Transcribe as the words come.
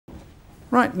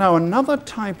Right, now another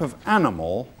type of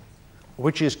animal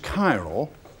which is chiral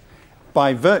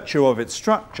by virtue of its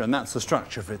structure, and that's the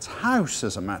structure of its house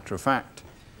as a matter of fact,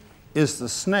 is the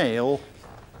snail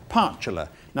partula.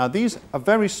 Now these are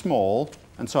very small,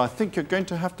 and so I think you're going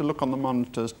to have to look on the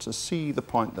monitors to see the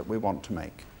point that we want to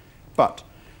make. But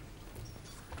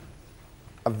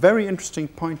a very interesting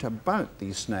point about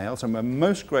these snails, and we're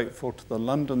most grateful to the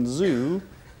London Zoo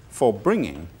for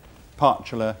bringing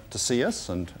partula to see us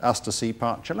and us to see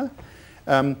partula.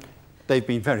 They've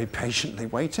been very patiently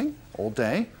waiting all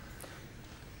day.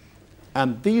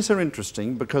 And these are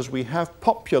interesting because we have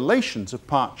populations of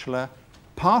partula,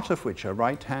 part of which are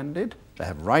right-handed, they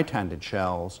have right-handed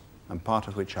shells, and part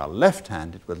of which are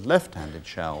left-handed with left-handed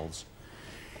shells.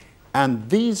 And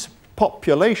these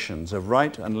populations of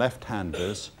right and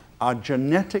left-handers are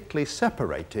genetically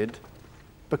separated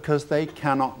because they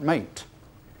cannot mate.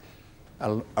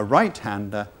 A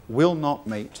right-hander will not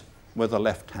mate with a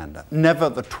left-hander. Never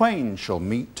the twain shall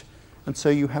meet, and so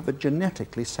you have a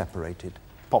genetically separated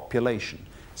population.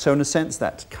 So in a sense,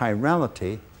 that's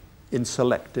chirality in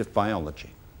selective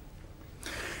biology.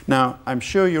 Now, I'm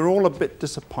sure you're all a bit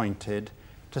disappointed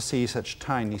to see such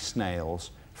tiny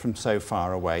snails from so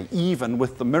far away, even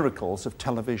with the miracles of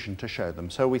television to show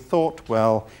them. So we thought,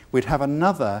 well, we'd have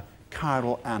another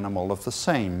chiral animal of the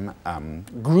same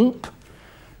group,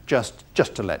 just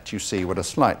to let you see what a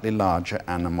slightly larger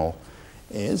animal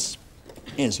is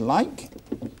like.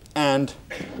 And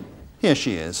here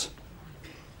she is.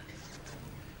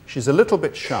 She's a little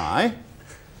bit shy,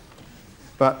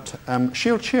 but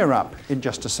she'll cheer up in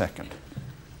just a second.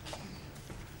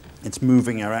 It's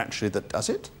moving her actually that does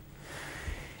it.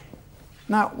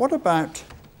 Now, what about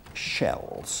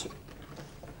shells?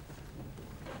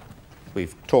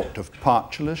 We've talked of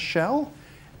partula's shell,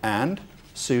 and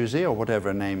Susie, or whatever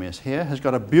her name is here, has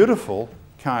got a beautiful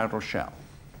chiral shell.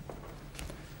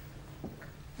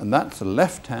 And that's a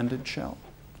left-handed shell.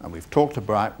 And we've talked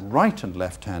about right and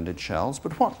left-handed shells,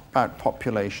 but what about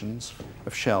populations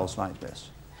of shells like this?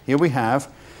 Here we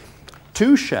have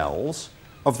two shells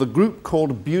of the group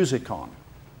called Busicon.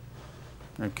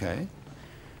 Okay.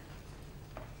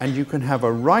 And you can have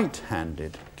a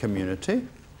right-handed community.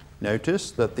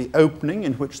 Notice that the opening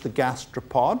in which the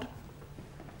gastropod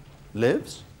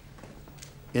lives,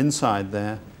 inside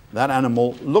there, that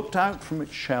animal looked out from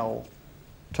its shell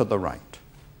to the right.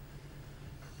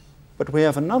 But we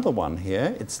have another one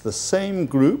here. It's the same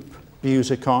group,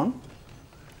 Busicon,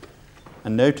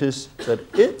 and notice that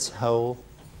its hole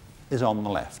is on the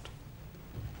left.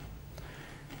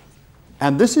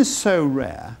 And this is so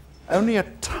rare, only a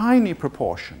tiny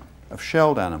proportion of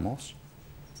shelled animals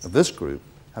of this group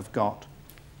have got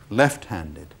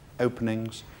left-handed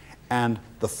openings, and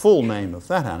the full name of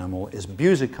that animal is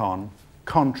Busicon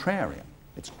contrarium.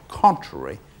 It's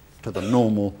contrary to the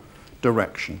normal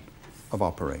direction of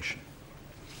operation.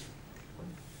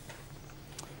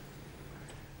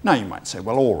 Now you might say,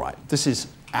 well, all right, this is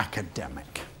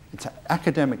academic.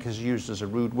 Academic is used as a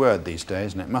rude word these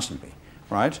days, and it mustn't be,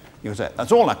 right? You say,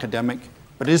 that's all academic,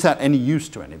 but is that any use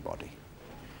to anybody?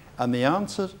 And the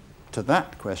answer to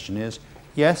that question is,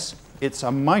 yes, it's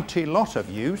a mighty lot of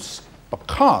use,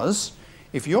 because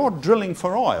if you're drilling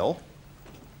for oil,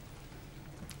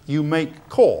 you make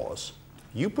cores.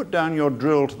 You put down your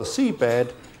drill to the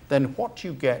seabed, then what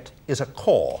you get is a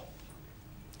core.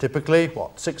 Typically,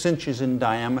 what, 6 inches in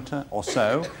diameter or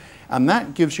so, and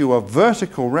that gives you a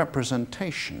vertical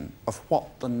representation of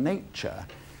what the nature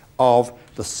of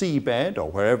the seabed, or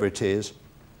wherever it is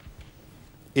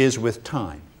with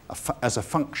time, as a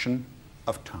function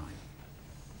of time.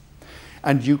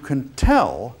 And you can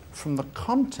tell from the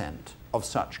content of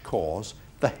such cores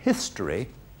the history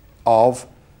of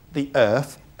the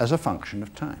Earth as a function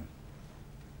of time.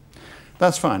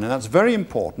 That's fine, and that's very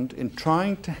important in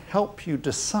trying to help you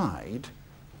decide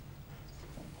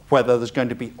whether there's going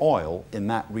to be oil in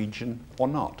that region or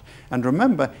not. And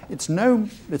remember, it's no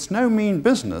mean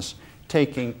business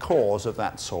taking cores of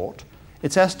that sort.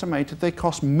 It's estimated they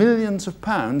cost millions of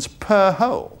pounds per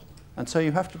hole. And so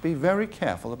you have to be very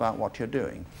careful about what you're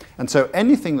doing. And so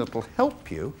anything that will help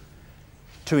you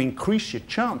to increase your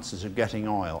chances of getting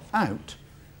oil out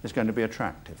is going to be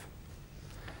attractive.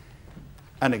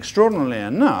 And extraordinarily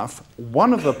enough,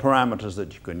 one of the parameters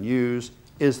that you can use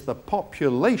is the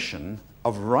population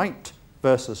of right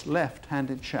versus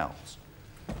left-handed shells.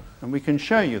 And we can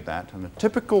show you that. In a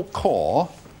typical core,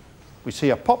 we see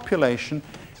a population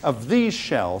of these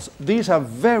shells. These are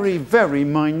very, very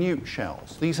minute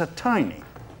shells. These are tiny.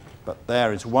 But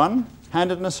there is one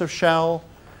handedness of shell,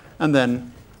 and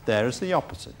then there is the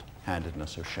opposite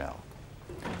handedness of shell.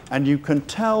 And you can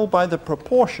tell by the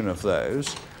proportion of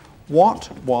those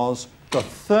what was the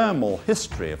thermal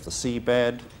history of the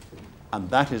seabed, and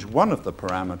that is one of the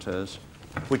parameters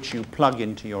which you plug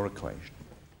into your equation.